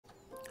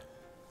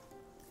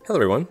Hello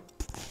everyone,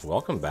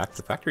 welcome back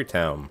to Factory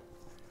Town.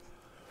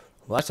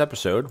 Last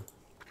episode,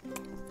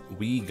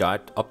 we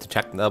got up to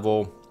tech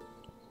level,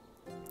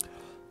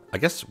 I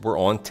guess we're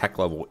on tech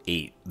level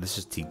 8. This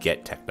is to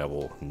get tech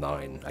level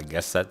 9. I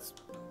guess that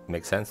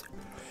makes sense.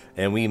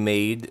 And we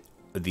made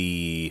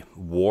the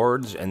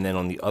wards, and then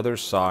on the other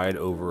side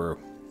over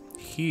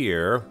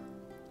here,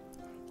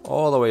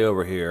 all the way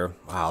over here.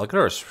 Wow, look at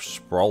our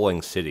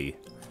sprawling city.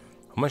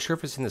 I'm not sure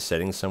if it's in the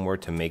settings somewhere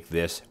to make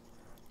this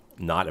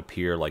not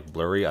appear like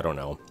blurry. I don't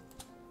know.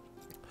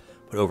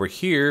 But over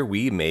here,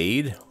 we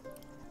made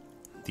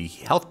the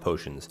health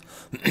potions.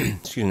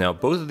 Excuse me. Now,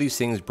 both of these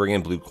things bring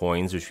in blue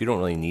coins, which you don't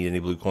really need any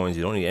blue coins.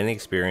 You don't need any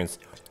experience.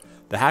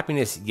 The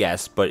happiness,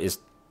 yes, but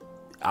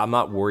I'm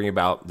not worrying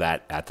about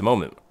that at the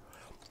moment.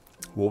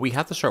 What we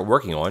have to start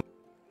working on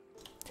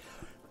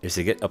is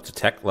to get up to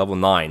tech level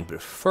 9.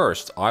 But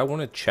first, I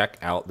want to check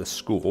out the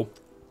school.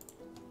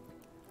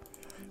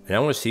 And I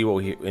want to see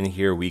what in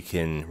here we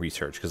can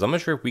research. Because I'm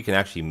not sure if we can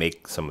actually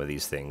make some of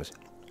these things.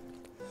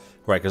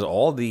 Right, because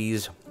all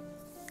these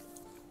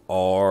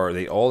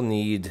they all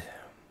need...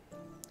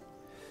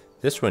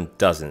 This one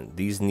doesn't.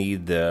 These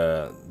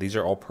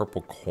are all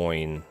purple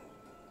coin.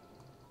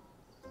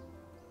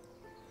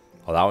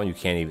 Oh, that one you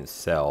can't even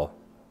sell.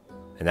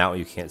 And that one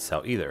you can't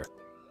sell either.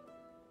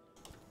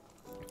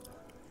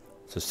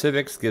 So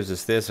civics gives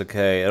us this.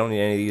 Okay, I don't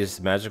need any of these.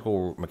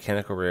 Magical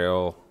mechanical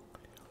rail.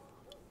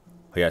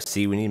 Oh yeah,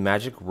 see, we need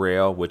magic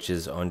rail, which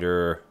is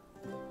under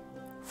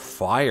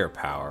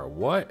firepower.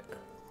 What?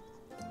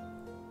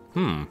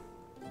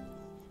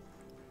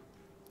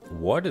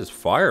 What is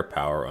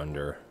firepower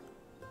under?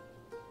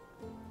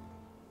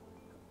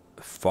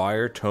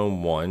 Fire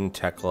Tome 1,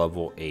 tech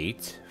level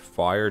 8.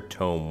 Fire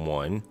Tome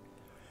 1.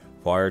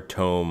 Fire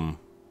Tome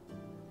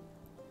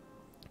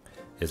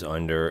is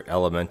under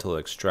elemental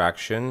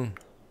extraction.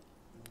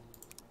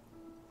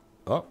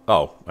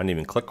 Oh, I didn't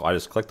even click. I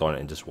just clicked on it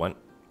and just went.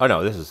 Oh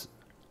no, this is.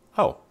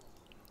 Oh,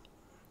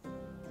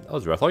 that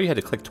was rough. I thought you had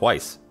to click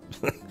twice.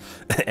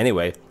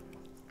 Anyway,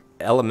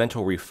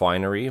 elemental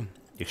refinery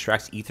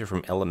extracts ether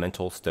from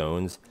elemental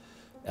stones.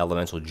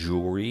 Elemental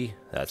jewelry.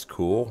 That's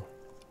cool.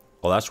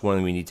 Oh, that's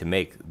one we need to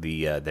make.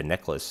 The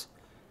necklace,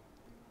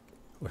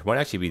 which might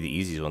actually be the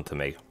easiest one to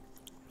make.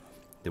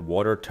 The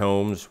water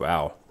tomes.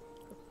 Wow.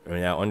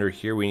 And now under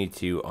here we need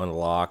to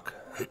unlock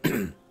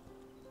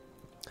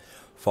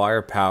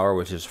firepower,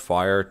 which is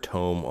fire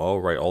tome. Oh,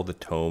 right, all the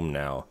tome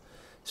now.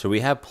 So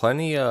we have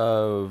plenty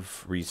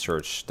of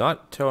research,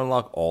 not to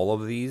unlock all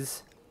of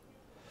these,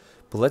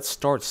 but let's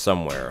start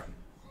somewhere.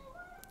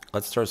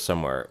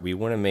 We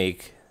want to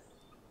make...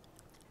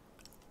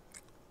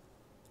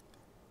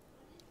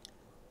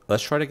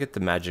 Let's try to get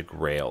the magic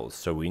rails.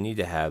 So we need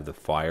to have the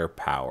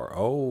firepower.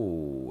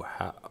 Oh,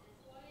 how...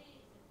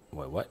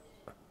 Wait, what?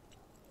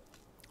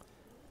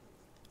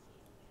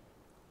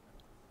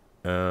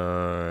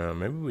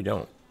 Maybe we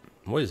don't.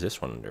 What is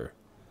this one under?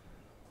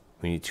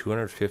 We need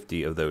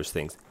 250 of those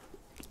things.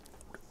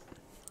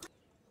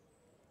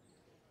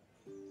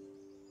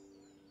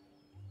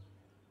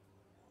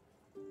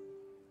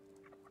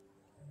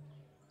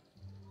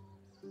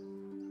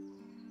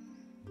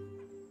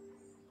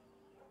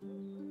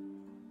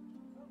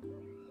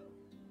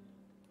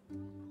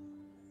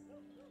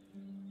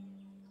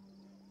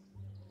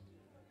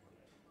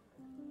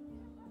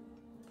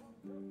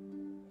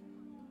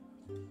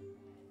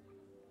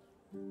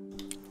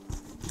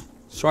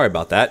 Sorry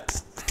about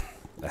that.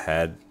 I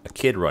had a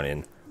kid run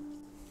in.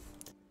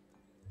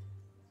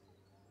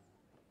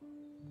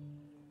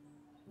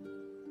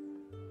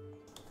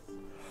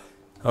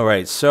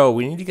 Alright, so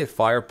we need to get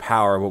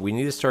firepower, but we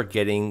need to start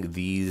getting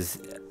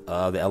these,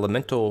 the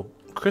elemental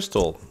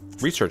crystal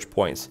research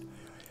points.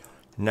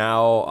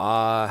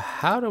 Now,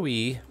 how do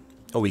we...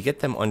 Oh, we get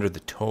them under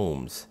the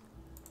tomes.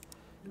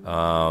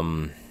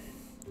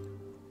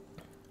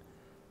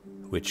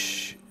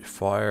 Which,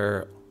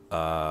 fire...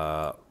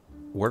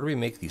 where do we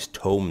make these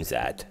tomes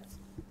at?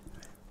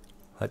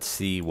 Let's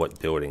see what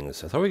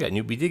buildings. I thought we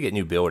did get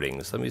new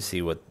buildings. Let me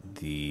see what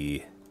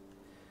that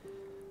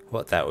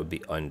would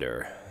be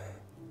under.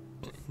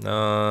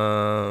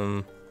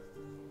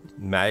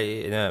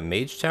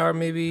 Mage Tower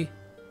maybe?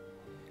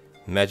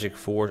 Magic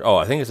Forge. Oh,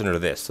 I think it's under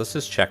this. Let's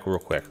just check real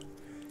quick.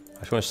 I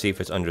just want to see if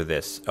it's under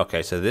this.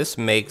 Okay, so this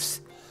makes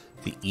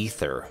the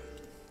ether.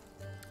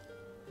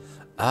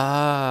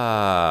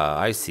 Ah,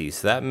 I see.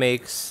 So that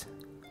makes...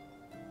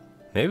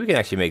 Maybe we can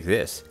actually make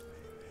this.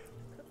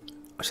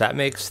 So that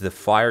makes the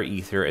fire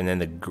ether, and then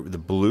the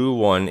blue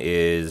one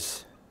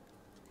is...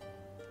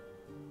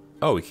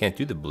 Oh, we can't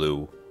do the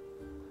blue.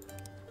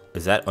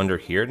 Is that under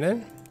here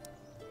then?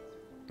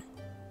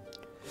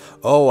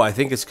 Oh, I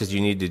think it's because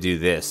you need to do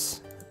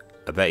this.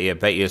 I bet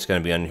you it's going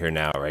to be under here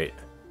now, right?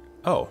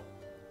 Oh.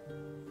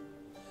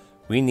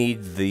 We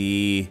need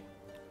the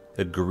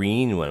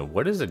green one.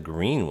 What is the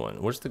green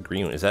one? What's the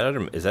green one? Is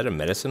that a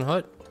medicine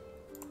hut?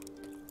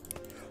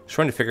 Just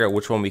trying to figure out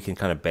which one we can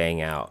kind of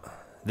bang out.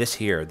 This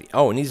here.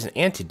 Oh, it needs an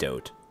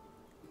antidote.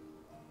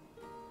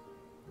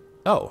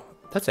 Oh,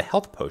 that's a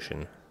health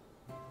potion.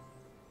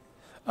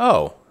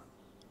 Oh.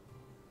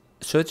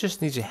 So it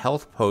just needs a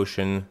health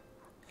potion.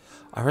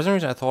 For some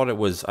reason, I thought it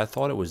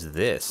was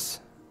this.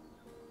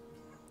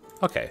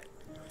 Okay.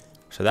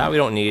 So that we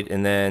don't need,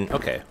 and then,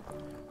 okay.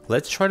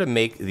 Let's try to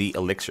make the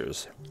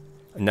elixirs.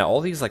 Now,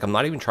 all these, like, I'm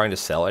not even trying to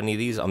sell any of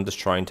these. I'm just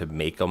trying to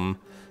make them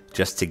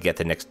just to get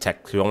the next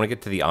tech. So I want to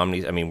get to the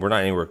Omnis. I mean, we're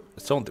not anywhere,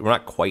 we're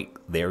not quite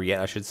there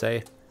yet, I should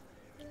say.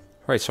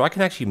 All right, so I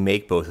can actually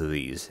make both of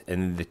these.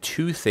 And the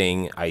two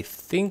thing, I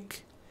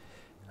think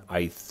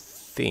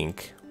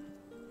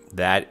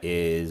that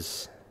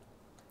is...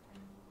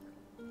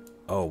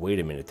 Oh, wait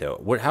a minute,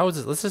 though. How is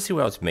this? Let's just see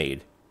how it's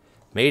made.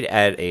 Made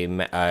at a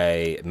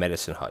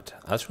medicine hut.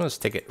 I just want to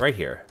stick it right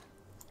here.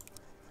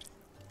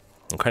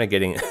 I'm kind of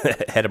getting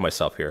ahead of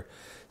myself here.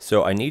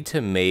 So I need to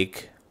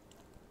make...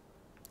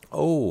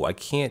 Oh, I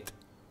can't...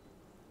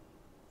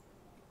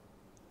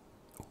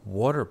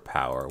 Water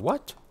power.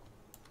 What?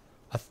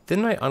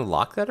 Didn't I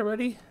unlock that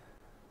already?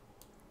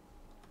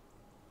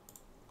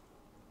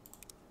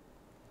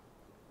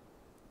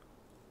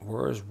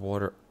 Where's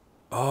water?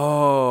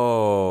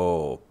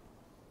 Oh...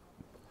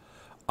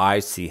 I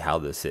see how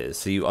this is.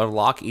 So you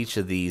unlock each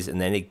of these,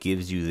 and then it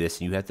gives you this,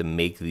 and you have to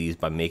make these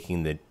by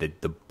making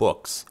the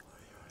books.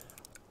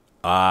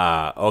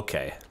 Ah,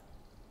 okay.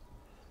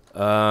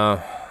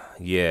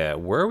 Yeah,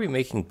 where are we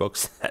making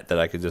books at that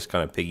I could just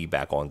kind of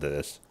piggyback onto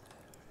this?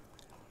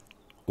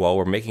 Well,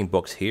 we're making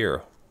books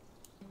here.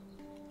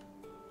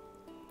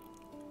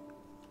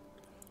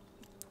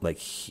 Like,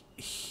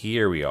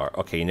 here we are.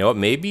 Okay, you know what?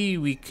 Maybe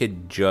we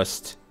could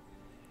just...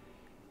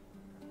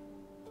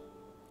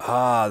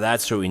 Ah,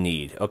 that's what we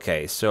need.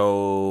 Okay,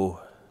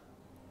 so...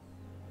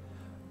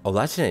 Oh,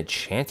 that's an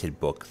enchanted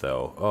book,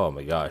 though. Oh,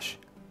 my gosh.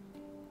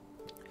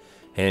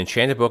 An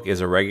enchanted book is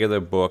a regular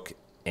book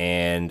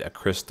and a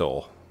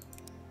crystal.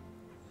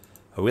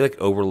 Are we, like,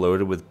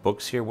 overloaded with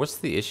books here? What's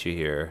the issue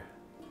here?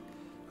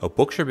 Oh,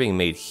 books are being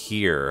made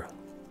here.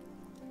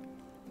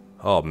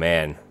 Oh,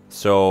 man.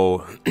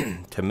 So,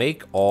 to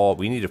make all...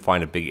 We need to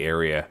find a big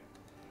area.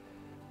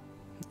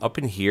 Up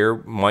in here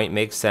might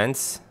make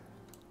sense.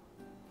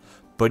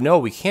 But no,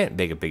 we can't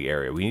make a big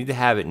area. We need to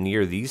have it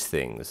near these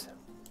things.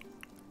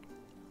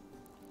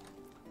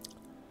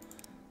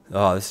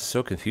 Oh, this is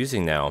so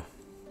confusing now.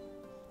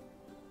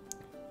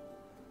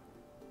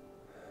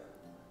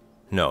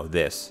 No,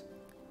 this.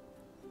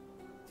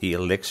 The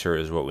elixir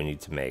is what we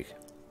need to make.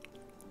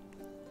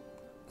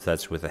 So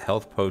that's with a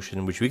health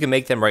potion, which we can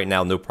make them right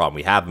now, no problem.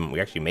 We have them. We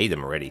actually made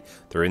them already.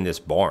 They're in this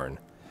barn.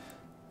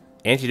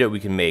 Antidote we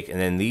can make. And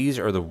then these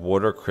are the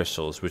water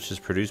crystals, which is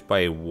produced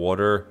by a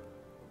water...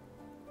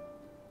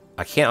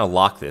 I can't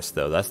unlock this,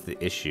 though. That's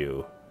the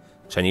issue.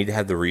 So I need to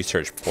have the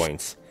research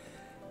points.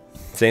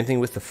 Same thing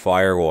with the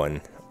fire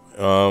one.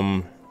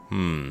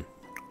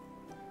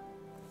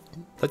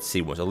 Let's see.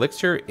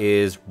 Elixir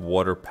is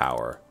water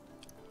power.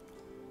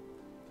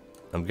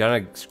 I'm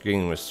kind of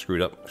screwing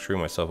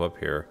myself up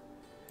here.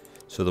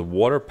 So the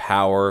water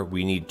power,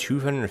 we need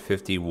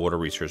 250 water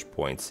research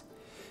points.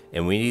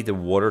 And we need the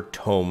water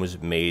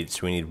tomes made.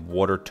 So we need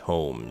water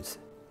tomes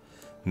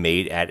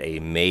made at a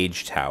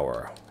mage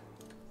tower.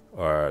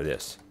 Or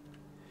this.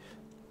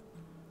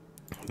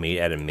 Made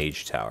at a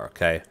mage tower,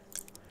 okay?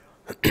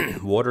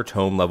 Water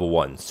tome level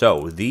 1.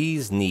 So,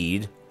 these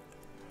need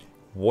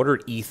water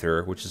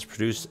ether, which is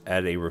produced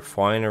at a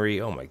refinery.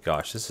 Oh my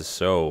gosh, this is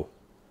so...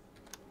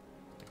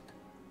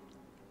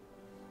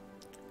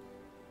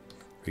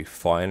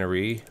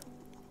 Refinery.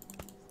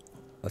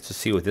 Let's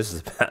just see what this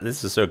is about.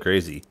 This is so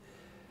crazy.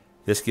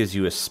 This gives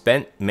you a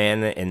spent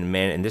mana,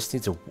 and this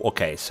needs a...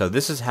 Okay, so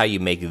this is how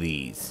you make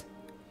these.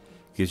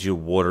 Gives you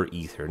water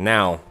ether.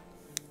 Now,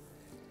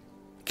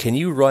 can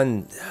you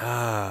run...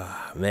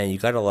 man, you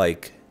gotta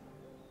like...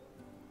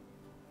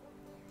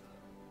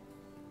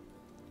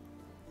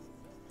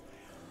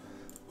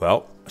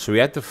 Well, so we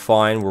have to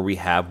find where we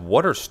have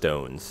water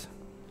stones.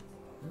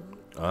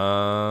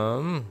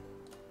 I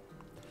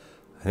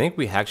think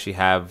we actually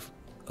have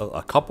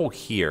a couple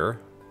here.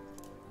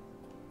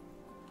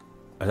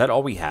 Is that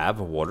all we have,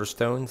 water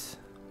stones?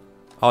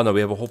 Oh no,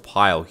 we have a whole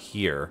pile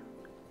here.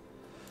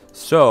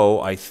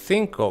 So, I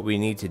think what we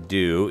need to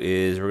do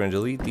is we're going to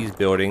delete these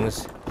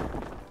buildings.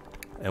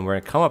 And we're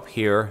going to come up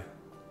here.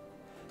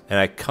 And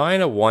I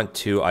kind of want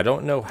to... I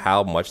don't know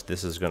how much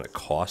this is going to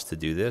cost to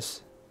do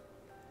this.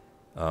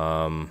 Is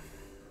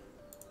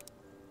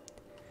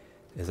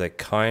I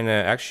kind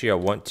of... Actually, I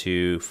want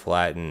to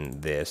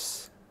flatten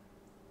this.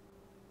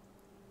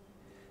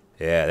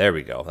 Yeah, there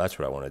we go. That's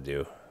what I want to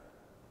do.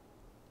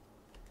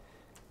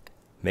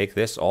 Make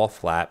this all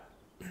flat.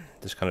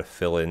 Just kind of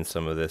fill in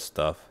some of this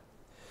stuff.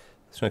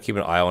 Just going to keep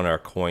an eye on our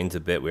coins a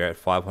bit. We're at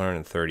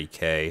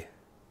 530k.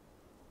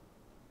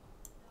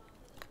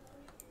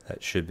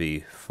 That should be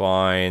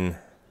fine.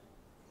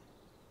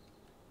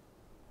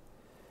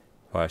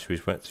 Gosh, we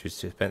spent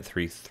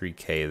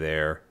 3k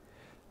there.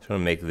 Just going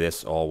to make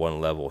this all one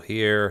level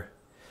here.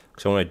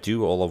 So I want to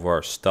do all of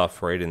our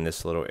stuff right in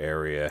this little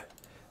area.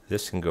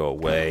 This can go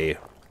away.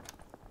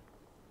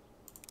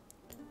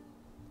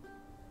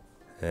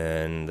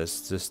 And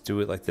let's just do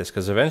it like this,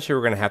 because eventually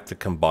we're going to have to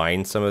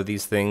combine some of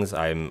these things.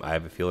 I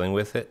have a feeling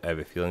with it. I have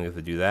a feeling if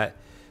we do that.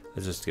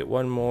 Let's just get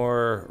one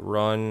more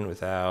run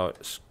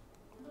without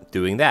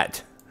doing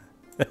that.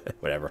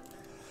 Whatever.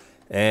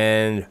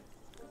 And,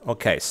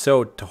 okay,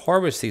 so to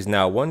harvest these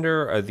now, I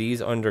wonder, are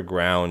these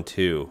underground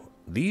too?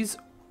 These...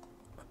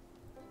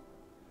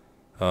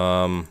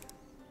 No.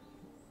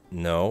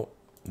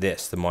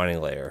 This, the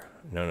mining layer.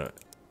 No.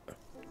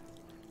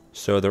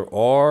 So there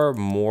are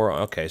more...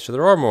 Okay, so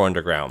there are more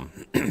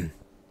underground.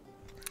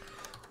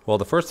 Well,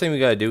 the first thing we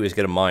gotta do is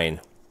get a mine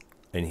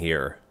in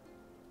here.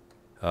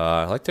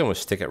 I'd like to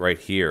almost stick it right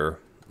here.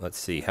 Let's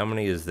see, how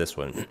many is this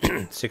one?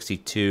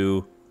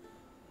 62,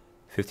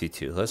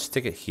 52. Let's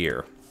stick it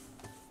here.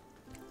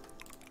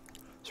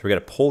 So we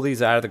gotta pull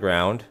these out of the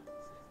ground,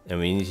 and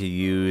we need to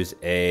use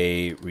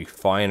a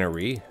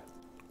refinery,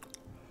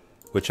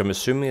 which I'm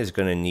assuming is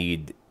gonna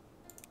need...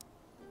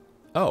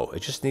 Oh,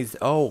 it just needs...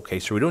 Oh, okay,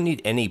 so we don't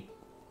need any,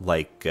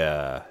 like,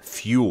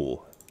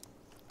 fuel.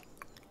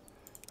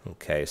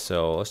 Okay,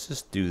 so let's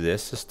just do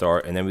this to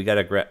start, and then we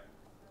gotta grab...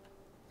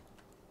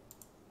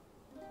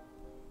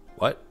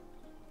 What?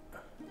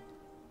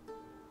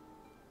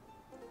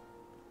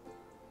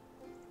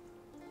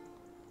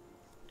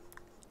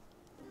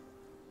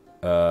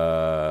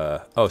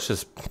 Oh, it's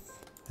just...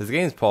 This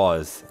game's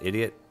paused,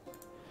 idiot.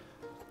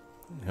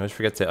 I always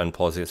forget to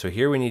unpause it. So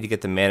here we need to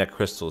get the mana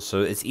crystals.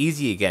 So it's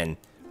easy again.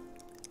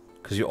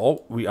 Because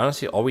we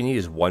honestly, all we need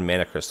is one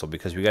mana crystal,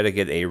 because we got to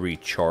get a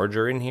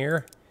recharger in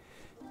here.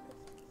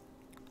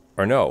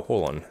 Or no,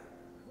 hold on.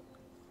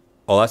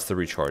 Oh, that's the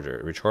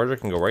recharger. Recharger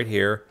can go right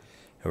here,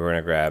 and we're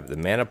going to grab the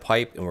mana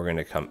pipe, and we're going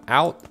to come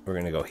out. We're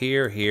going to go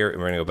here, here, and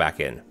we're going to go back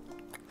in.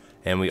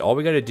 And all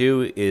we got to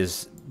do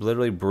is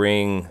literally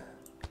bring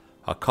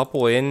a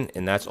couple in,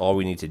 and that's all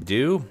we need to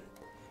do.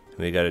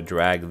 We got to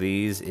drag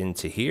these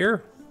into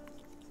here,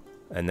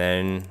 and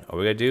then all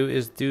we got to do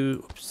is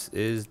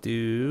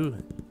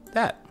do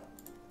that,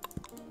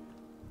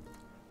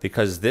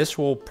 because this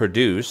will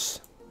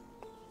produce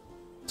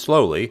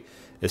slowly.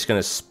 It's going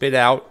to spit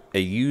out a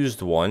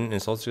used one, and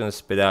it's also going to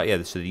spit out,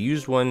 yeah, so the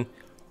used one. All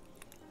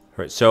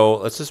right, so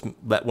let's just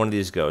let one of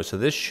these go. So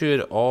this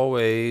should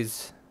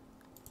always,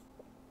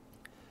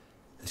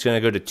 it's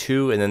going to go to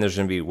 2, and then there's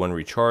going to be one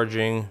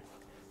recharging,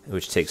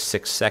 which takes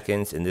 6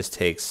 seconds, and this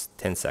takes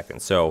 10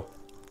 seconds. So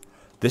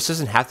this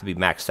doesn't have to be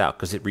maxed out,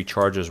 because it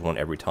recharges one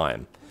every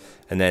time.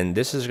 And then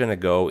this is going to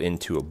go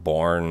into a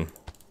barn,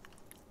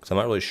 because I'm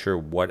not really sure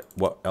what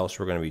else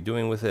we're going to be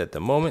doing with it at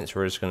the moment. So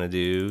we're just going to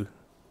do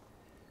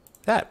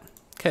that.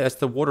 Okay, that's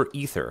the water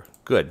ether.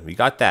 Good, we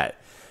got that.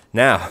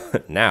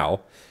 Now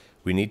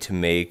we need to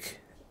make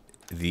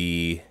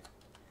the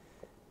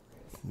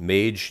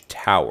mage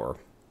tower.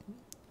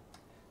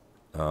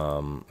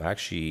 I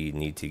actually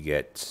need to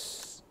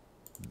get...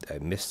 I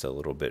missed a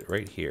little bit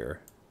right here.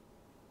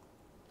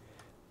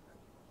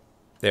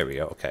 There we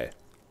go, okay.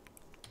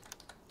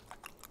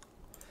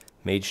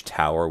 Mage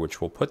tower,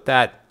 which we'll put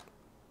that...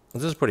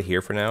 Let's just put it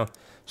here for now.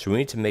 So we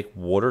need to make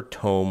water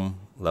tome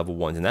level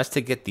 1, and that's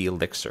to get the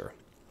elixir.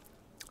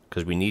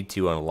 Because we need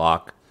to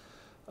unlock...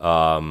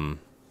 what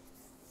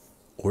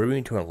do we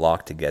need to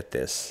unlock to get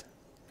this?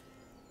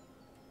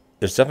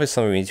 There's definitely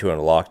something we need to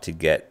unlock to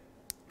get...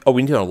 Oh,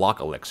 we need to unlock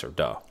elixir,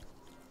 duh.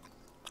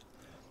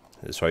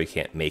 That's why we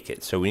can't make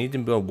it. So we need to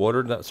build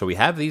water... So we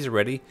have these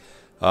already.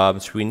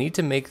 So we need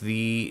to make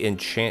the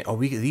enchant... Oh,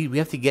 we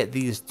have to get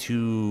these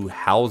to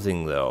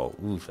housing, though.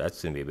 Oof,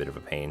 that's going to be a bit of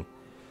a pain.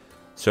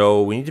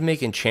 So we need to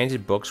make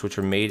enchanted books, which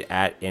are made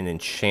at an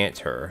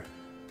enchanter.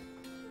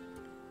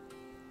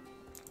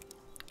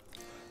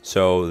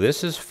 So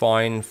this is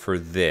fine for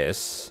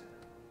this.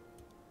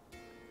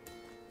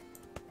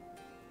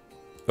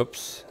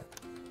 Oops.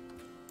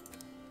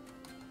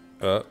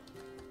 Will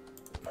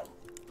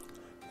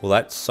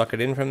that suck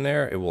it in from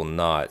there? It will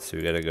not. So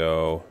we gotta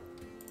go...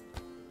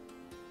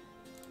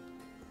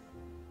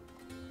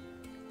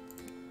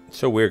 It's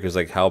so weird, because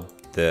like how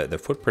the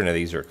footprint of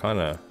these are kind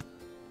of...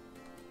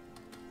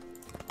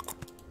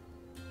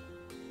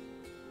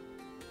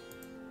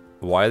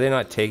 Why are they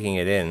not taking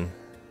it in?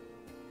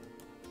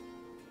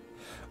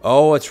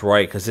 Oh, it's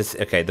right, because it's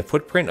okay. The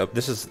footprint of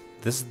this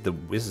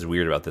is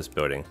weird about this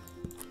building.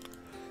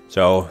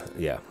 So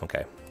yeah,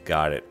 okay,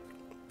 got it.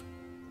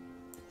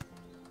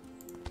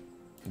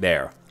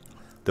 There,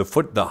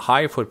 the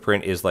high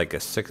footprint is like a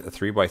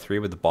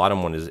 3x3, but the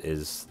bottom one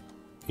is,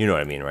 you know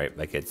what I mean, right?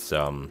 Like it's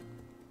a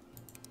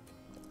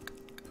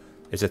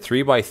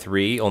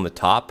 3x3 on the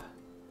top,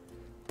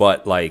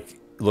 but like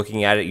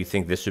looking at it, you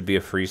think this would be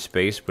a free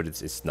space, but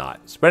it's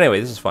not. But anyway,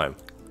 this is fine.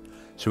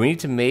 So we need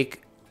to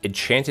make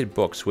enchanted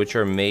books, which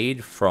are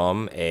made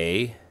from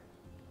an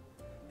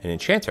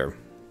enchanter.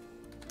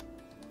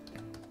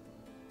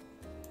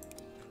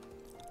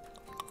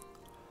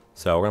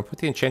 So we're gonna put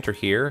the enchanter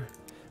here.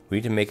 We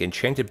need to make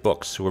enchanted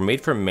books. So we're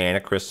made from mana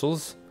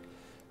crystals.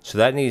 So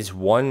that needs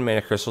 1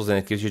 mana crystals, and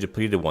it gives you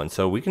depleted one.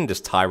 So we can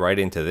just tie right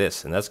into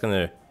this, and that's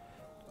gonna,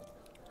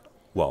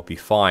 well, be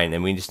fine.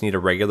 And we just need a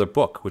regular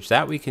book, which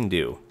that we can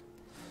do.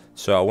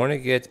 So I want to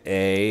get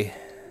a...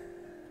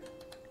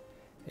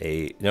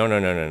 No, no,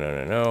 no, no, no,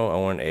 no, no. I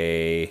want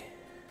a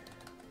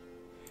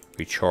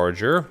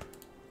recharger.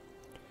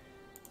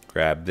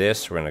 Grab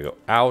this. We're going to go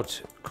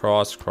out,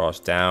 cross, cross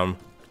down.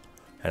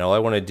 And all I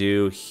want to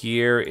do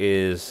here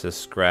is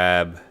just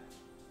grab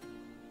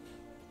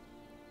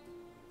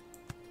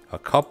a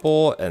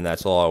couple, and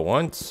that's all I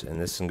want.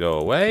 And this can go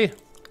away.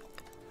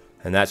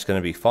 And that's going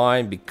to be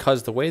fine,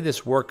 because the way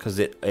this works, because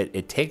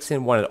it takes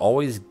in one, it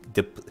always,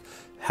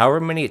 however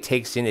many it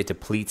takes in, it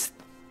depletes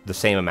the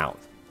same amount.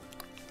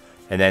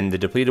 And then the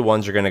depleted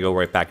ones are going to go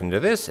right back into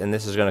this, and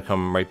this is going to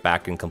come right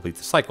back and complete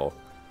the cycle.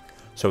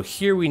 So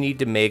here we need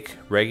to make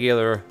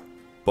regular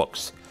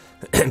books.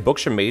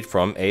 Books are made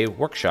from a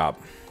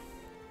workshop.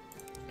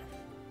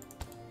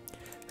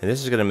 And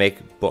this is going to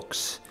make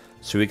books.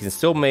 So we can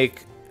still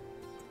make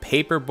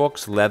paper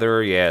books,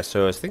 leather, yeah.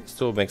 So I think it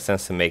still makes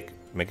sense to make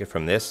it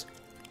from this.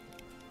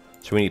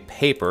 So we need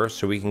paper,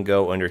 so we can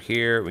go under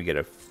here, we get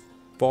a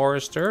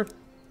forester.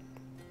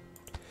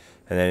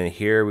 And then in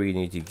here we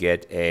need to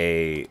get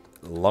a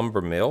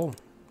lumber mill.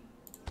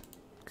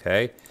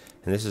 Okay,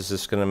 and this is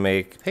just going to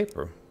make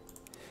paper.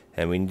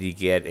 And we need to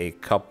get a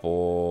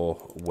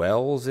couple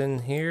wells in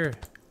here.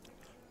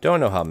 Don't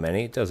know how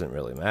many, it doesn't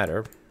really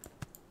matter.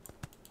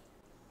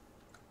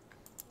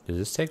 Does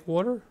this take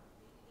water?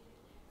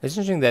 It's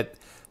interesting that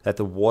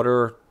the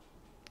water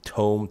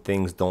tome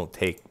things don't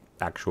take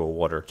actual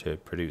water to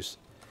produce.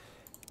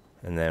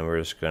 And then we're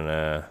just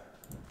gonna,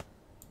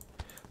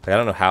 like, I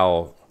don't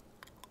know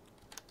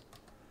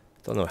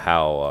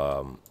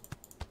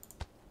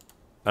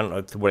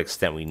to what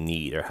extent we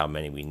need or how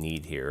many we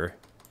need here.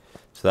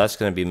 So that's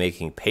going to be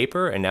making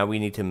paper, and now we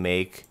need to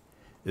make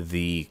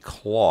the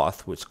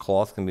cloth, which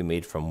cloth can be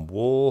made from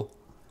wool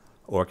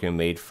or it can be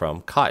made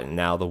from cotton.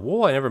 Now the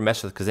wool I never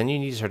mess with, because then you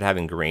need to start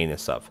having grain and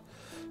stuff.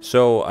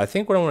 So I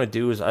think what I want to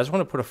do is I just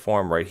want to put a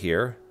farm right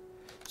here.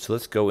 So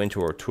let's go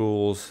into our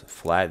tools,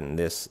 flatten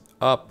this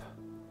up.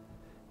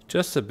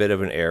 Just a bit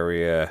of an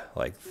area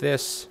like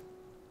this.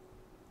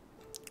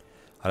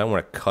 I don't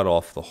want to cut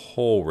off the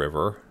whole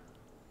river.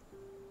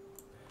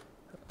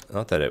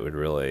 Not that it would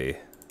really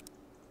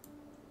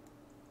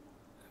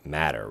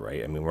matter,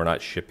 right? I mean, we're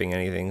not shipping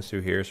anything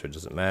through here, so it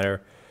doesn't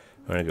matter.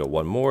 I'm going to go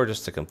one more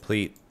just to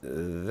complete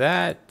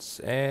that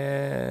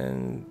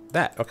and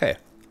that. Okay.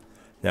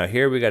 Now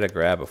here we got to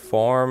grab a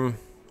farm.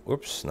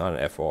 Whoops, not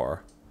an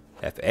FR.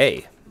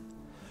 FA.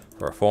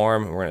 For a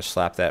farm. We're going to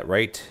slap that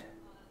right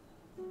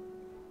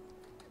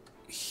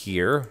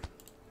here.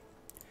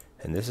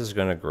 And this is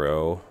going to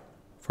grow.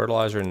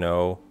 Fertilizer,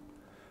 no.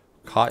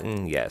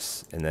 Cotton,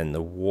 yes. And then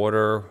the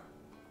water,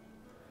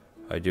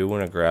 I do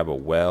want to grab a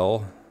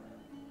well.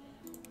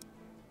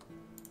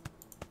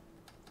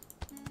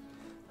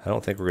 I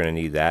don't think we're going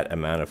to need that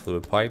amount of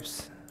fluid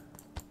pipes.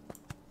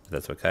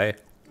 That's okay.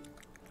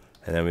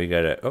 And then we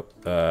got to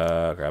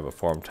grab a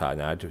farm tile.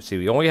 Now, see,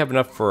 we only have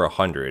enough for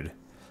 100,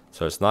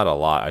 so it's not a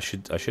lot. I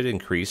should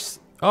increase.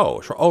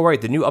 Oh, sure. Oh,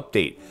 right, the new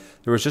update.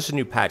 There was just a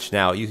new patch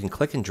now. You can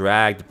click and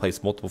drag to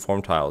place multiple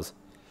farm tiles.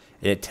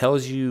 And it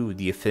tells you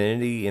the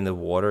affinity in the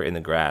water and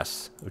the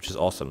grass, which is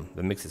awesome.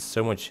 That makes it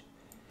so much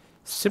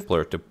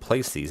simpler to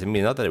place these. I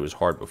mean, not that it was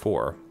hard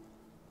before.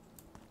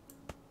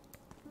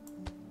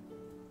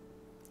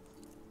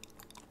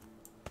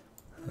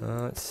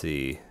 Let's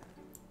see.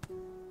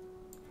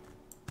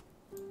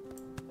 I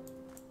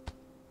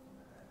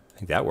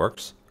think that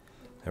works.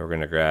 And we're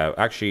going to grab...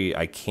 Actually,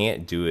 I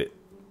can't do it.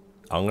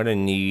 I'm going to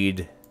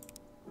need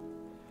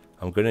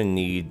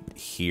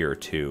here,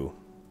 too.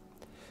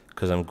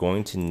 Because I'm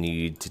going to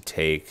need to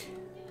take...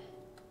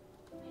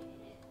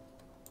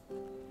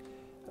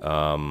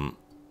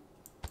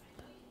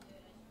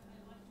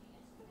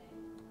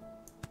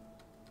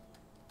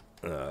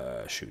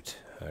 shoot.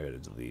 I gotta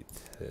delete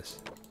this.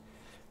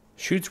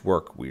 Chutes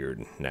work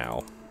weird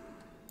now.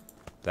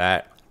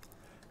 That.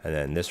 And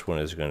then this one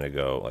is going to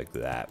go like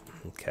that.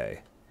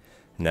 Okay.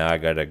 Now I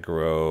gotta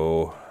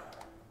grow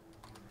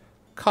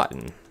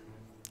cotton.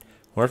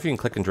 Wonder if you can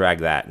click and drag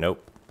that.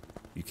 Nope.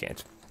 You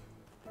can't.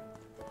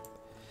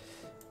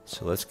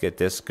 So let's get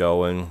this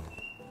going.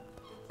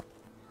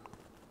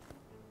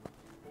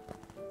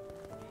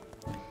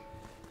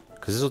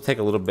 Because this will take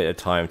a little bit of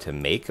time to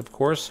make, of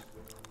course.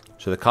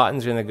 So the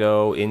cotton's going to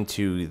go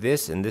into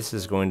this, and this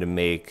is going to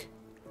make...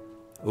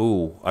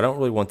 Ooh, I don't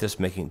really want this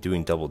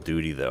doing double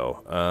duty,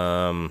 though.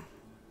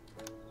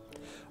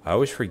 I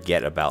always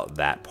forget about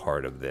that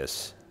part of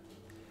this.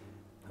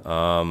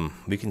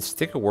 We can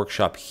stick a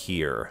workshop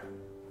here.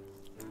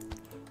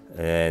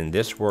 And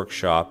this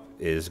workshop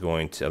is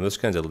going to... I'm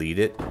just going to delete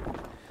it.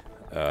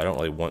 I didn't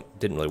really want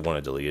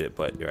to delete it,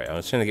 but you're right. I'm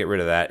just going to get rid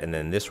of that, and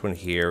then this one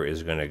here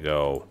is going to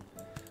go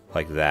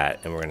like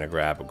that, and we're going to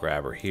grab a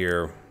grabber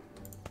here.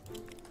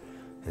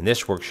 And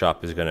this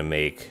workshop is going to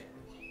make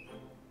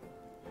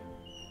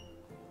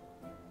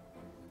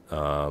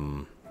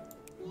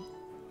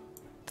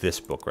this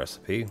book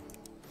recipe.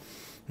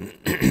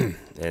 And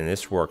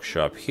this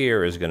workshop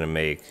here is going to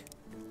make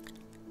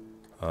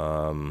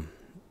I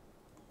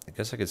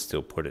guess I could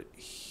still put it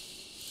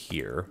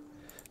here.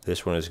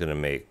 This one is going to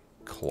make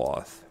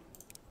cloth.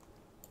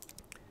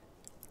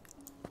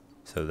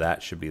 So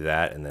that should be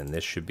that, and then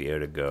this should be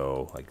able to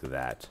go like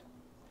that.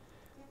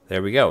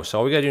 There we go. So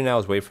all we gotta do now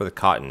is wait for the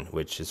cotton,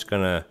 which is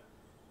gonna,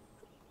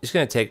 it's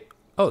gonna take,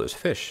 oh, there's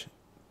fish.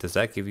 Does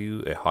that give you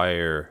a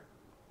higher,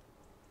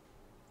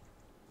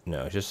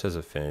 no, it just says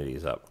affinity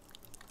is up.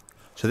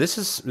 So this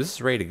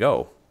is ready to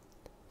go.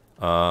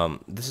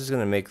 This is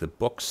gonna make the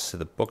books, so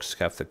the books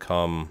have to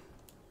come,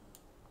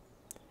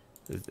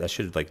 I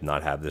should like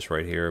not have this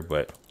right here,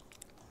 but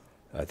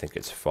I think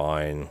it's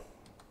fine.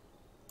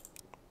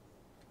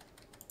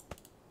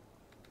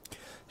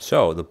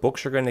 So the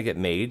books are going to get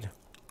made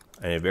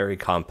in a very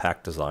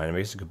compact design. I mean,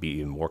 it could be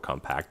even more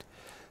compact.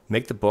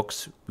 Make the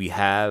books. We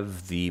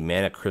have the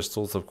mana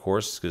crystals, of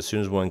course, because as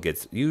soon as one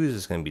gets used,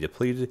 it's going to be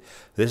depleted.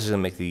 This is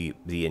going to make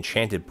the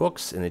enchanted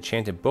books, and the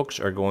enchanted books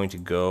are going to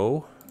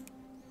go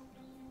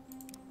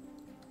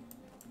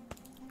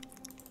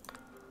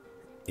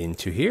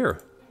into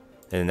here.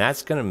 And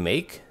that's going to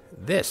make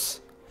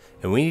this.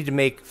 And we need to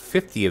make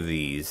 50 of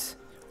these.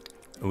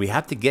 And we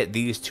have to get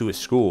these to a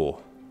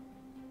school.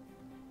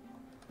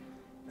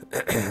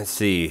 Let's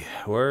see,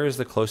 where is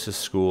the closest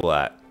school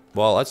at?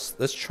 Well, let's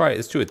try it.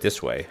 Let's do it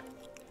this way.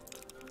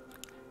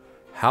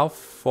 How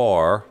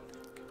far?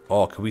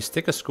 Oh, can we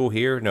stick a school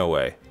here? No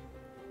way.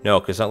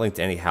 No, because it's not linked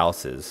to any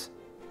houses.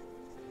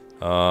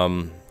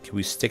 Can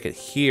we stick it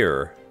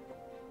here?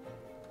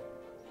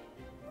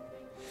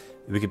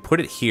 We could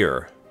put it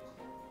here.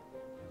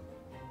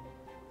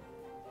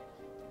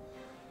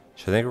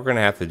 So I think we're gonna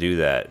have to do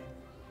that.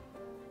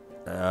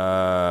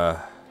 I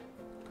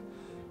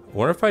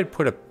wonder if I'd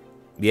put a,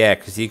 yeah,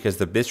 because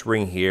this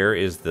ring here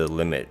is the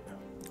limit,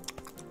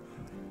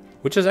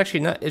 which is actually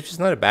not, it's just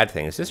not a bad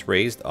thing. Is this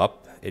raised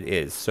up? It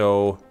is.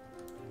 So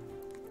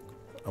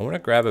I want to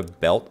grab a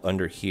belt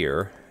under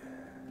here,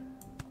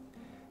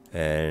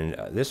 and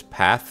this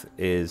path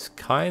is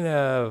kind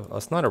of,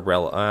 it's not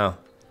a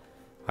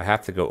I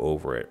have to go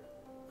over it,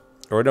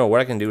 or no,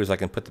 what I can do is I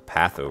can put the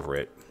path over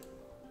it.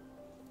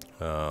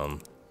 One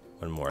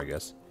more, I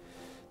guess.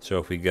 So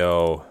if we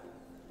go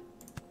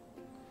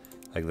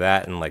like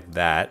that,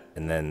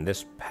 and then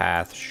this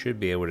path should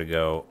be able to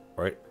go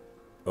right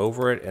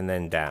over it and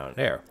then down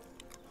there.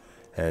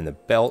 And the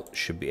belt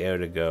should be able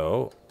to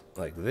go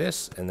like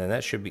this, and then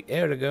that should be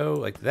able to go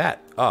like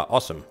that. Ah,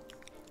 awesome.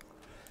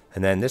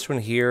 And then this one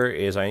here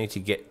is I need to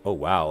get, oh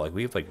wow, like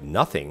we have like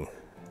nothing.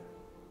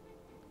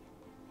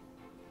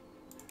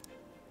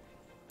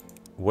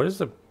 What is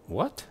the,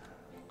 what?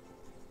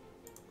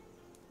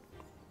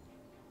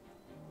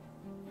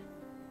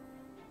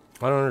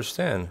 I don't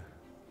understand.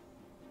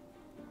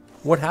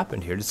 What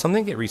happened here? Did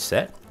something get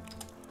reset?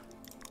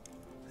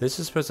 This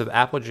is supposed to have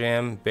apple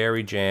jam,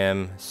 berry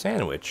jam,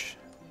 sandwich.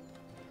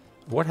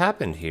 What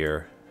happened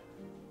here?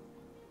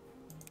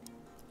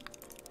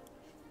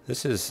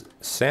 This is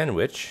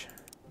sandwich.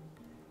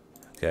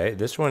 Okay,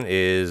 this one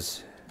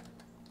is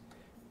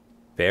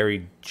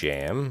berry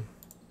jam.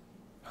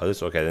 Oh,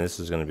 this, okay, then this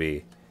is going to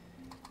be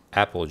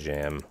apple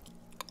jam.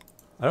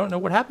 I don't know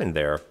what happened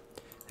there.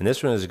 And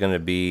this one is going to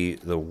be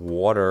the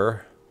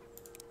water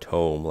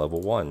tome level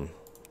 1.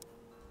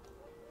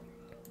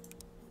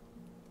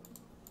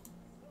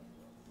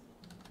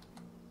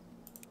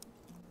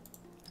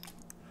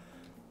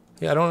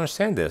 Yeah, I don't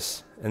understand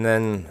this. And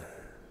then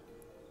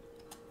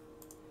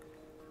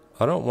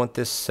I don't want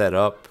this set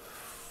up.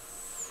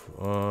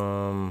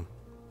 How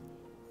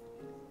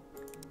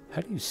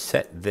do you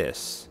set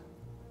this?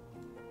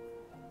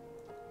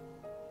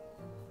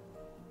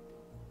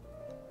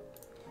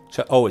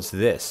 So, oh, it's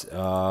this. The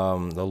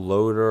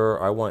loader,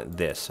 I want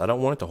this. I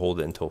don't want it to hold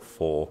it until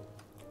full.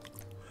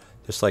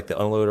 Just like the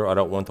unloader, I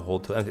don't want to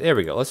hold till, there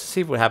we go. Let's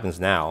see what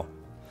happens now.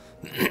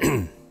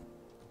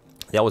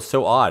 That was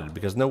so odd,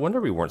 because no wonder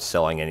we weren't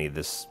selling any of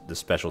this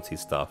specialty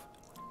stuff.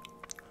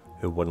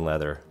 Wood and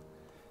leather.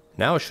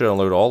 Now it should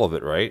unload all of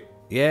it, right?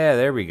 Yeah,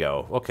 there we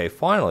go. Okay,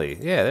 finally.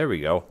 Yeah, there we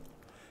go.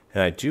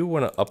 And I do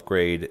want to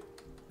upgrade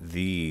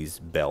these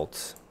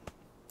belts.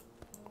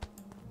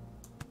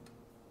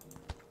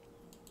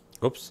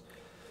 Oops.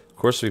 Of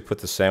course, we put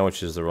the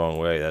sandwiches the wrong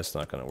way. That's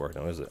not going to work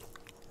now, is it?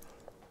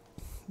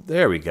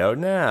 There we go.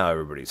 Now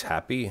everybody's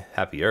happy.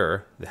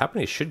 Happier. The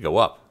happiness should go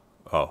up.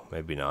 Oh,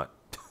 maybe not.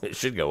 It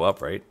should go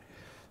up, right?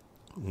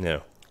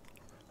 No.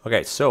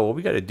 Okay, so what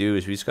we got to do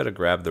is we just got to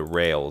grab the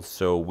rails.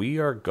 So we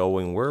are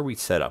going, where are we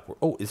set up?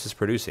 Oh, this is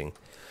producing.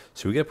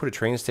 So we got to put a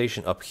train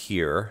station up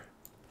here.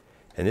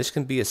 And this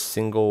can be a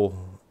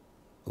single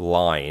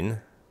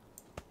line.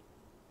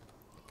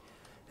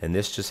 And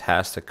this just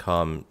has to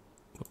come,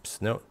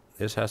 oops, no.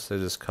 This has to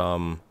just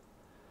come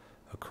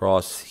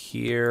across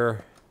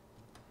here.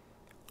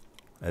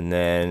 And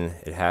then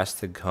it has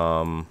to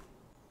come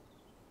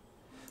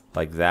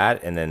like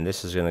that, and then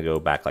this is going to go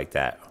back like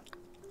that.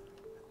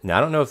 Now,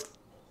 I don't know if,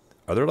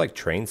 are there like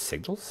train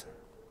signals?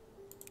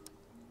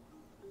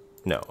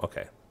 No,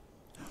 okay.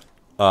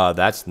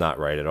 That's not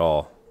right at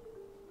all.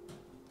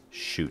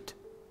 Shoot.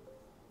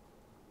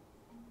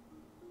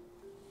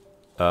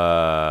 Can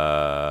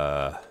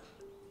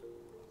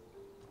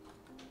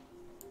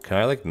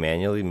I like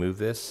manually move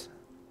this?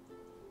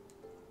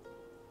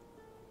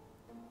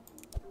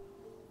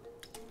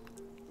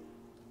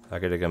 I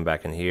gotta come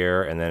back in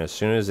here, and then as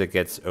soon as it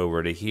gets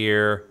over to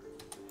here,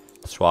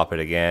 swap it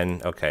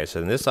again. Okay,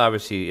 so this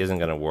obviously isn't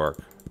gonna work.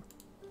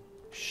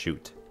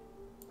 Shoot.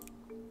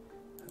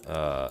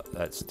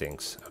 That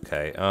stinks.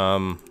 Okay,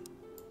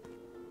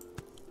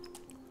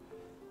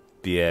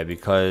 yeah,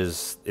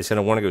 because it's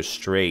gonna want to go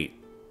straight.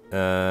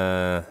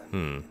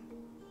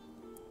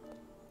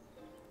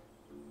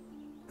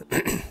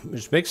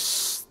 Which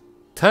makes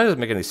kind of doesn't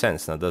make any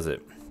sense now, does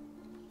it?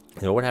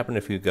 You know what happened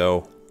if you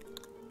go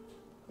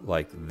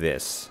like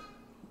this?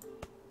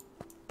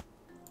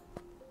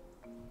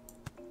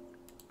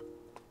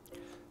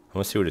 I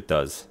want to see what it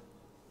does.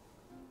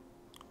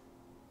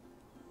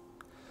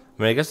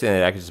 I mean, I guess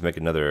then I could just make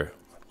another.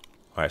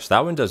 All right, so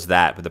that one does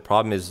that, but the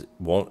problem is,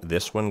 won't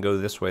this one go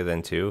this way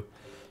then too?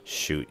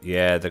 Shoot,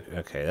 yeah.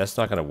 Okay, that's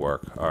not gonna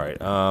work. All right,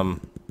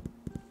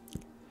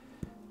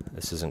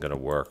 this isn't gonna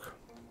work.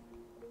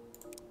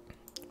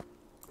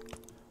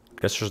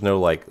 Guess there's no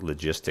like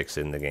logistics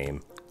in the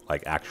game,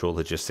 like actual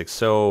logistics.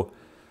 So,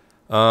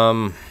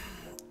 well,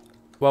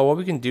 what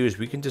we can do is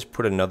we can just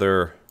put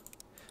another.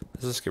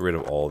 Let's just get rid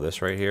of all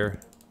this right here.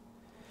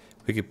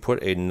 We could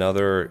put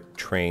another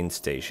train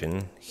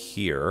station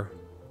here.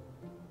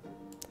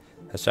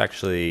 That's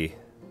actually.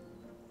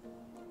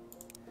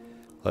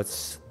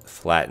 Let's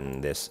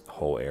flatten this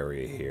whole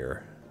area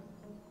here.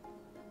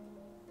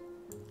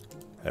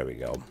 There we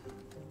go.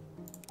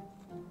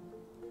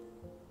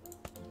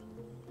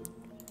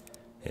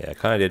 Yeah, I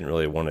kind of didn't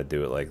really want to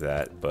do it like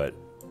that, but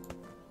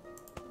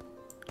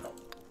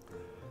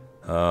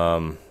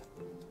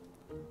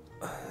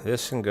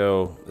this can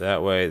go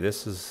that way.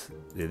 This is,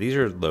 yeah, these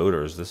are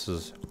loaders. This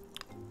is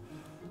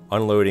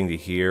unloading to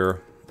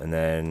here, and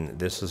then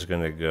this is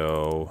going to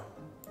go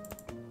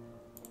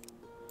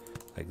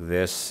like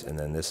this, and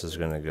then this is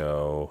going to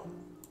go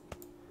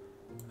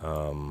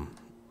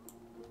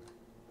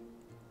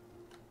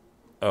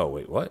oh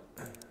wait, what?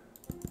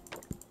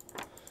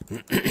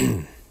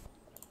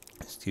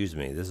 Excuse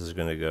me, this is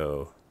going to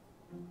go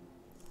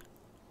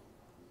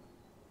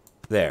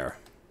there.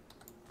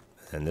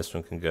 And this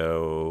one can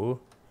go,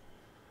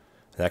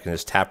 that can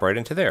just tap right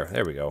into there.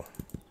 There we go.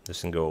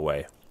 This can go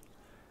away.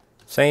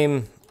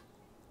 Same.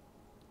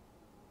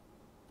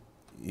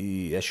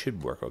 That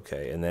should work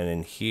okay. And then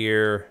in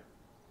here,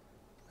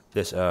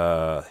 this,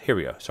 here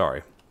we go.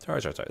 Sorry.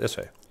 This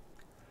way.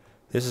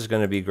 This is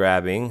going to be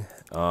grabbing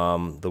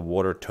the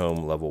water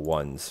tome level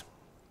 1s.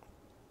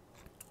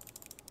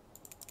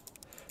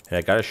 And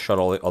I got to shut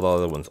all the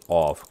other ones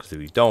off, because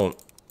if you don't,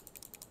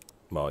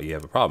 well, you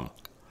have a problem.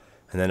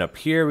 And then up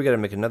here, we got to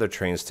make another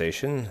train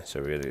station.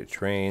 So we got to do a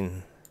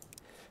train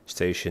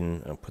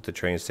station. I'll put the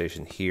train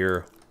station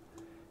here,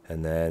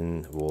 and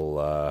then we'll.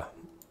 I'm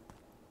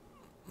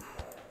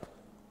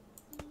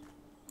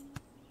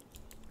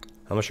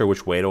not sure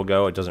which way it'll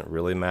go. It doesn't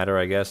really matter,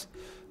 I guess.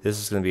 This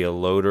is going to be a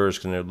loader. It's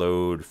going to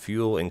load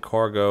fuel and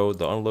cargo.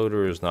 The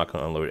unloader is not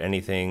going to unload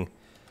anything.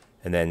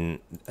 And then,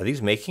 are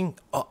these making?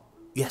 Oh,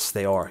 yes,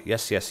 they are.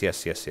 Yes.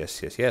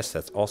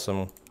 That's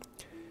awesome.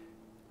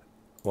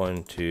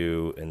 1,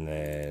 2, and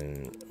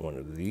then one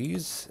of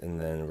these, and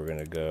then we're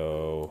gonna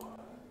go.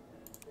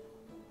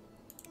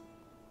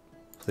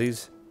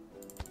 Please.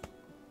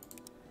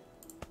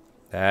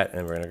 That,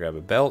 and we're gonna grab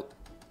a belt.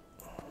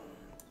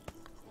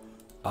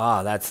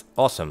 Ah, that's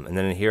awesome. And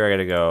then in here I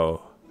gotta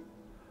go.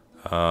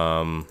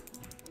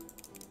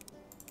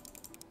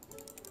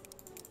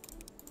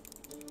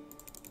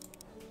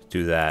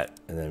 Do that,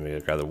 and then we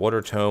gotta grab the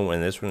water tome,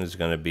 and this one is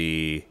gonna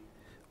be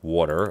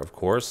water, of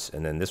course,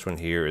 and then this one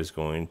here is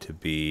going to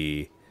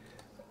be,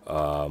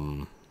 or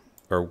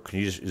can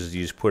you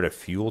just put a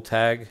fuel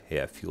tag?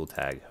 Yeah, fuel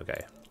tag.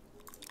 Okay.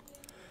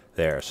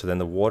 There. So then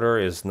the water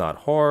is not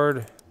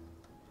hard.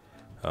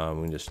 We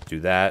can just do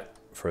that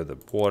for the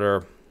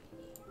water.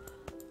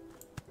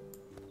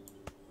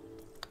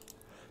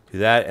 Do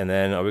that, and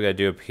then all we gotta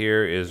do up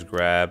here is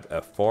grab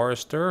a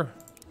forester,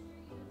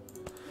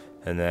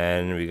 and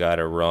then we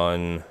gotta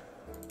run.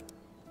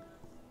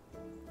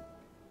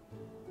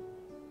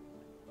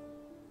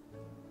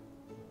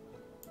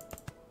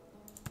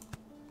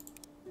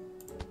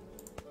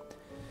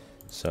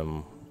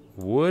 Some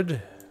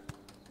wood.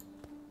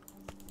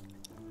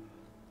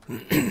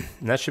 And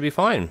that should be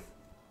fine.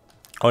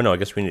 Oh no, I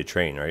guess we need a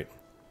train, right?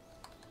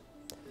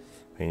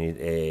 We need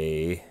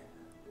a.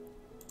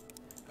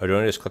 Oh, do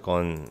I just click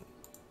on?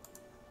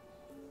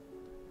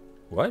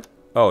 What?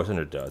 Oh, it's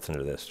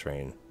under this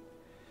train.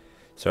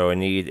 So I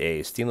need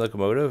a steam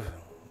locomotive.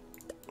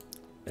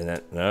 And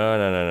then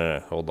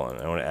no. Hold on.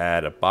 I want to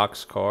add a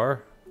boxcar.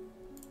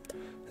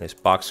 This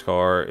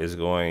boxcar is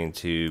going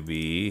to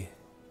be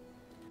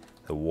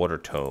the water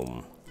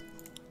tome.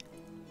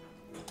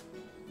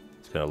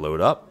 It's gonna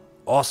load up.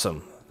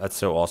 Awesome. That's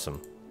so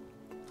awesome.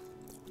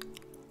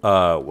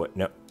 What?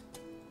 No.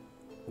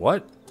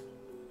 What?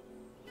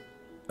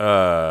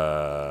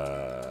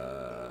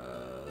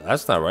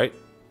 That's not right.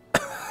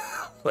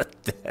 What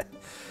the?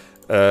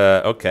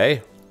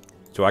 Okay.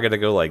 So I gotta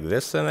go like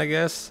this then, I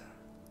guess?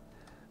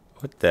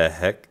 What the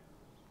heck?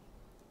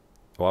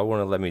 Why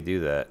won't it let me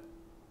do that?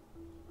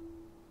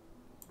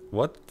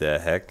 What the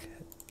heck?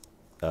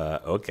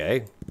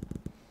 Okay.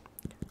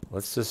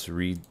 Let's just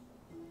read.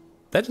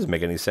 That doesn't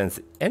make any sense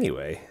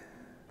anyway.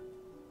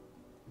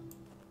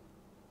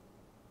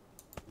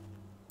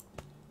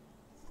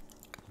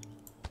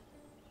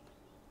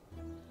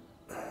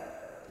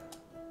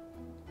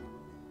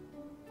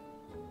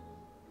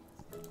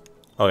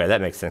 Okay,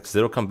 that makes sense. 'Cause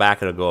it'll come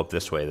back and it'll go up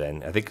this way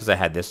then. I think because I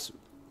had this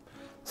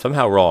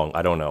somehow wrong.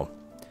 I don't know.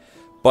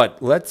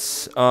 But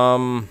let's,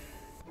 I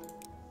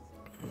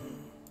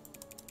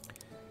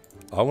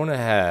want to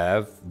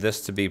have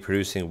this to be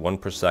producing 1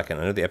 per second.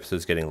 I know the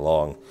episode's getting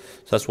long.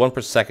 So that's 1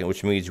 per second,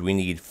 which means we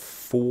need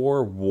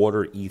 4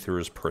 water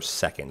ethers per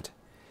second.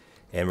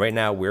 And right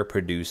now we're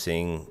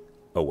producing,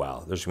 oh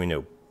wow, there's going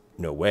to be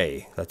no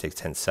way. That takes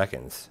 10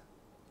 seconds.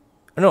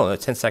 Oh no,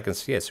 that's 10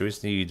 seconds, yeah, so we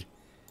just need,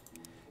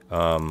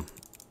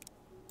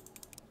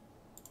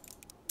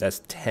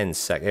 that's 10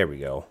 seconds, there we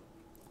go.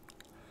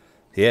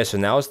 Yeah, so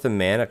now it's the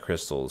mana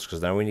crystals,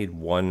 because now we need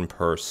 1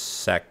 per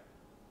sec.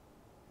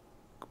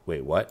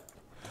 Wait, what?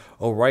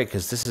 Oh, right,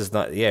 because this is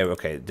not, yeah,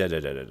 okay,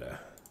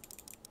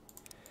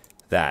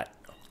 That's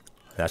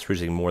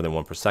producing more than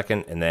 1 per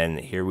second, and then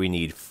here we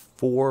need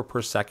 4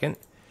 per second,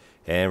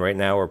 and right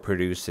now we're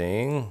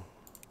producing...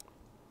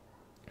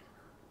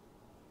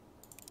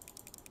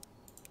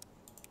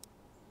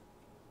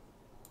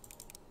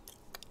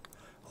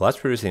 Well, that's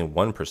producing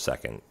 1 per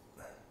second.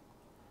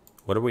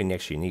 What do we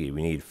actually need?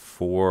 We need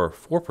 4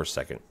 per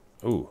second.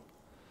 Ooh.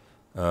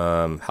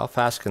 How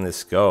fast can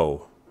this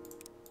go?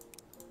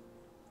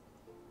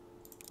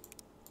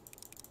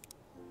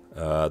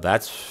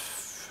 That's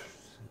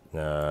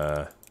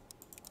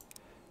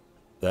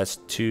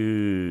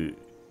too...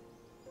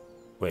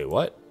 Wait,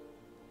 what?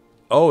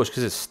 Oh, it's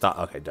because it's stop.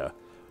 Okay, duh.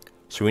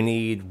 So we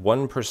need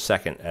 1 per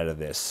second out of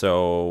this.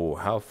 So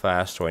how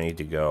fast do I need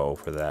to go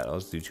for that?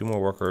 Let's do 2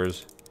 more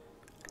workers.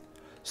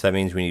 So that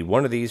means we need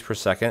 1 of these per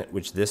second,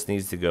 which this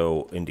needs to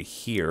go into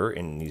here,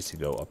 and it needs to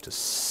go up to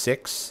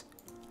 6.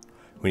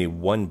 We need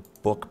 1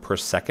 book per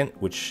second,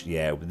 which,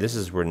 yeah, this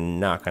is, we're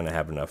not going to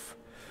have enough.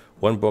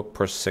 1 book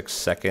per 6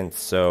 seconds,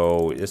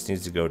 so this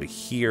needs to go to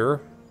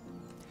here,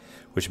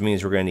 which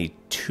means we're going to need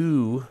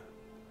 2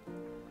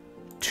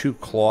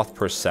 cloth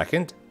per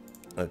second.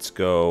 Let's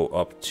go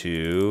up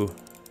to,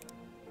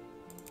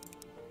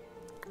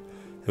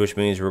 which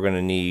means we're going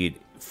to need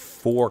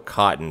 4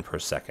 cotton per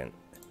second.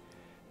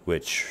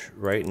 Which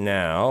right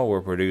now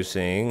we're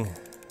producing.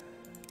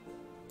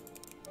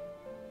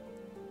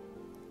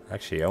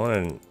 Actually, I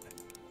want to.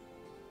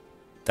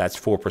 That's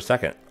 4 per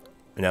second.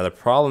 Now the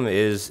problem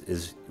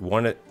is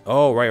one.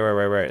 Oh,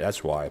 right.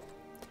 That's why.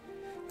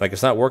 Like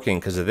it's not working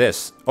because of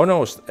this. Oh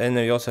no! And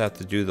then you also have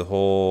to do the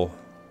whole.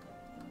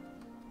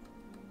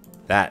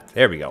 That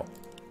there we go.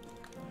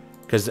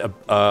 Because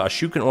a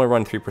chute can only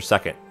run 3 per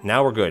second.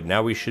 Now we're good.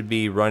 Now we should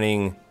be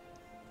running.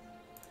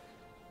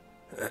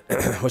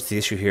 What's the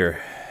issue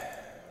here?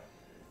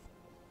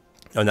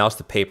 Oh, now it's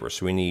the paper,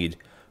 so we need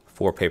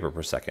 4 paper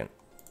per second.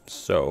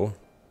 So,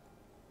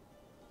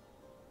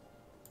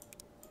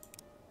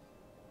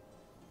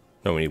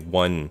 no, we need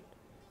 1.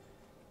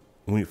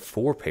 We need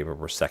 4 paper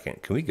per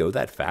second. Can we go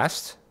that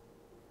fast?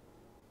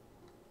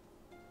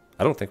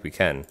 I don't think we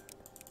can.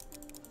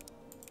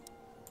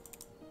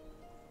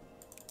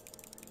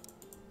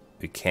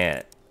 We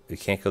can't. We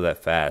can't go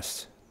that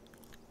fast.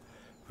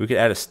 We could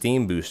add a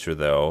steam booster,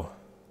 though.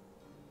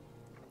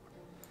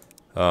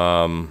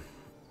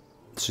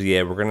 So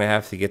yeah, we're gonna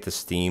have to get the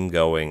steam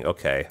going.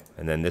 Okay,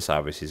 and then this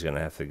obviously is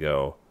gonna have to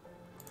go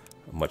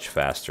much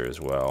faster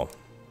as well.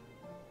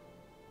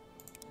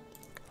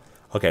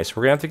 Okay, so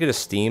we're gonna have to get a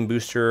steam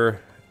booster.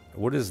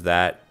 What is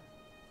that?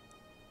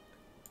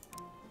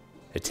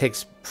 It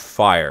takes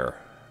fire,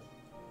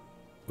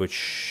 which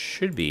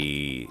should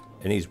be.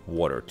 It needs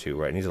water too,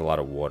 right? It needs a lot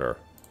of water.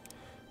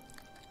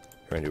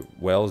 We're gonna do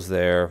wells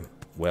there.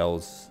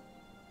 Wells.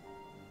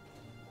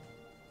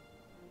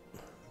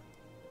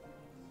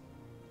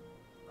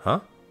 Huh?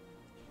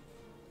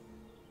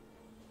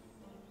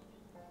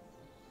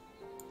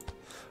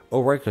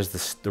 Oh, right,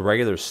 because the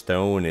regular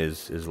stone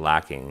is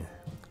lacking.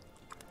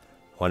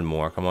 1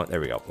 more, come on, there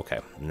we go.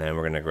 Okay, and then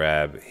we're gonna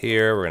grab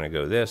here. We're gonna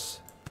go this,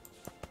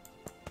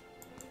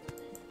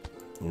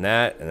 and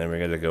that, and then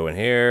we're gonna go in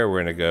here. We're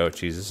gonna go.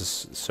 Geez, this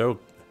is so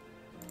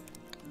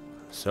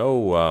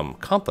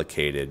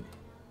complicated.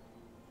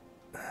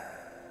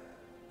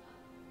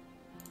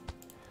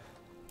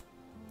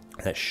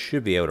 That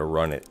should be able to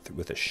run it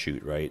with a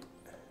chute, right?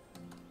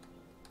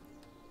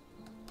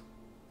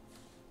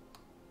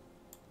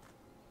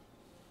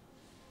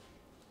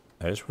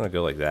 I just want to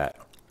go like that.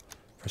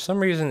 For some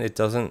reason, it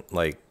doesn't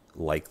like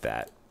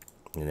that.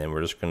 And then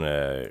we're just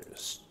gonna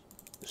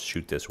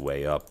shoot this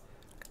way up.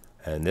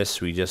 And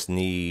this we just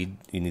need.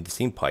 You need the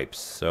steam pipes.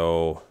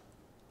 So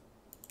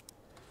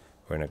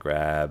we're gonna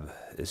grab.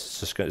 It's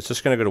just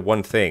gonna go to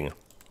one thing.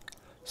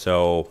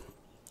 So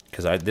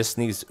because this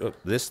needs.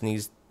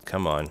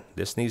 Come on.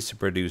 This needs to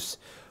produce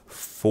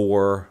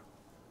 4.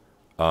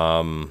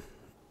 I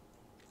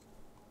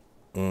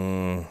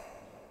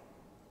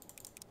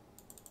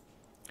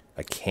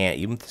can't,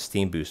 even with the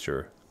steam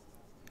booster.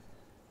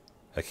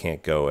 I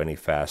can't go any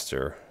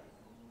faster.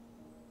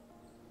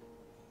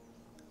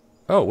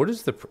 Oh, what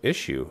is the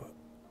issue?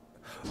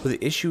 Well,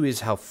 the issue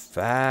is how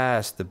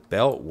fast the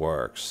belt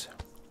works.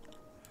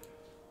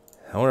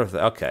 I wonder if...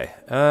 okay.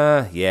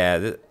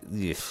 Yeah.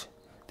 This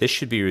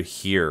should be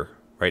here,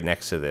 right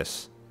next to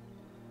this.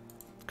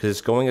 Because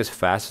it's going as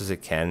fast as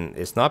it can.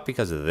 It's not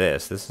because of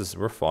this.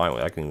 We're fine.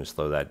 I can even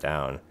slow that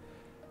down.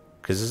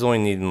 Because this is only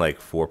needing like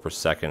 4 per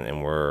second,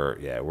 and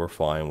we're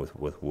fine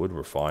with wood.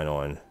 We're fine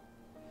on.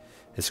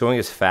 It's going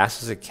as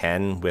fast as it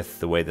can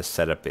with the way the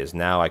setup is.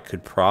 Now I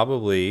could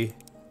probably...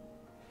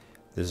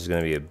 This is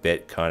going to be a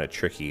bit kind of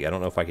tricky. I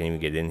don't know if I can even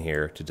get in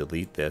here to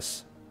delete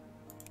this.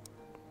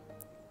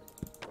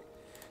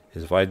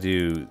 Because if I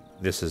do...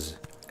 This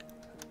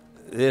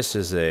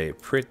is a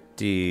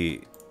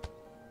pretty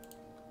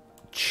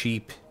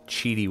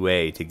cheaty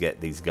way to get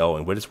these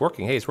going. But it's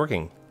working. Hey, it's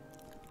working.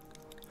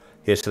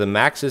 Yeah, so the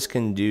max this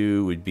can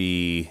do would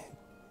be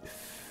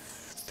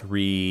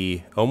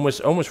 3...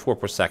 Almost 4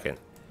 per second.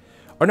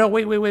 Oh, no,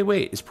 wait.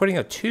 It's putting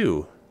out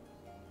 2.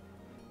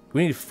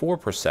 We need 4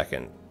 per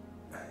second.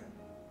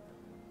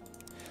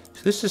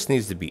 So this just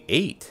needs to be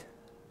 8.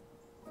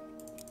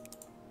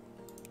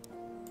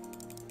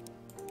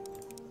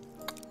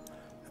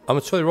 I'm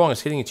totally wrong.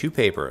 It's hitting a 2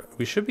 paper.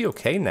 We should be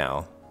okay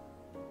now.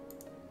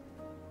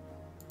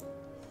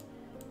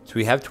 Do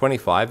we have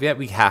 25 yet?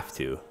 We have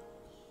to.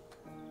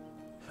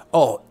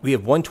 Oh, we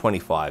have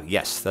 125.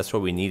 Yes, that's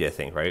what we need, I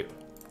think, right?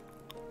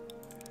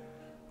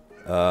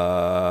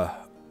 Oh,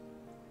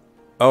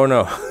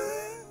 no.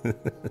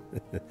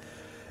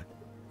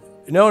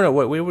 No,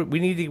 we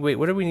need to wait.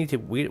 What do we need to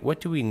wait? What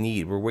do we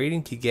need? We're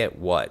waiting to get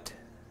what?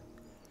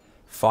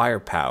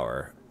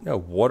 Firepower. No,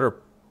 water.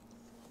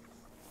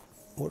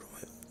 What?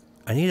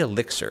 I need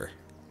elixir.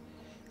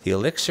 The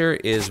elixir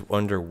is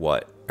under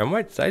what?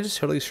 Did I just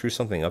totally screw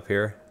something up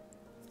here?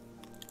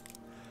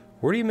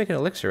 Where do you make an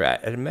elixir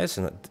at? At a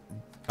medicine.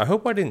 I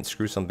hope I didn't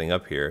screw something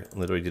up here.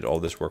 Literally did all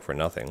this work for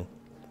nothing.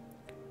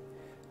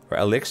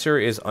 Right, elixir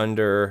is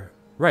under...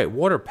 Right,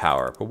 water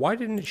power. But why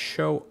didn't it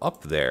show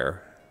up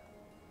there?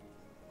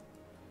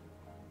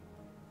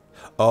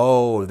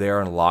 Oh, there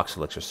unlocks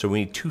elixir. So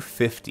we need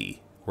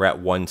 250. We're at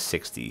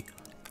 160.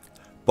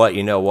 But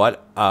you know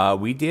what?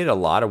 We did a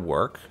lot of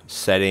work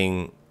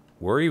setting...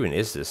 Where even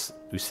is this?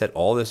 We set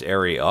all this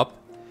area up.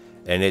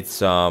 And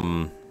it's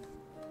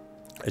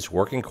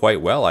working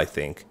quite well, I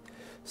think.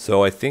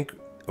 So I think...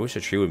 I wish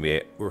a tree would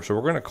be... So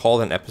we're going to call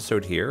it an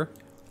episode here.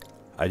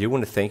 I do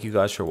want to thank you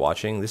guys for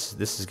watching. This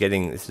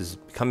is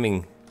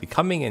becoming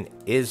and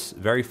is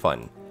very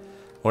fun.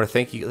 I want to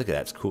thank you. Look at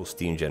that. It's a cool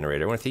steam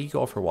generator. I want to thank you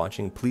all for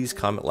watching. Please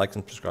comment, like,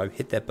 and subscribe.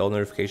 Hit that bell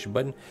notification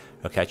button.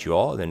 I'll catch you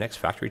all in the next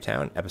Factory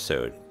Town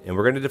episode. And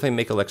we're going to definitely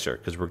make elixir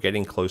because we're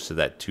getting close to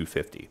that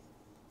 250.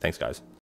 Thanks, guys.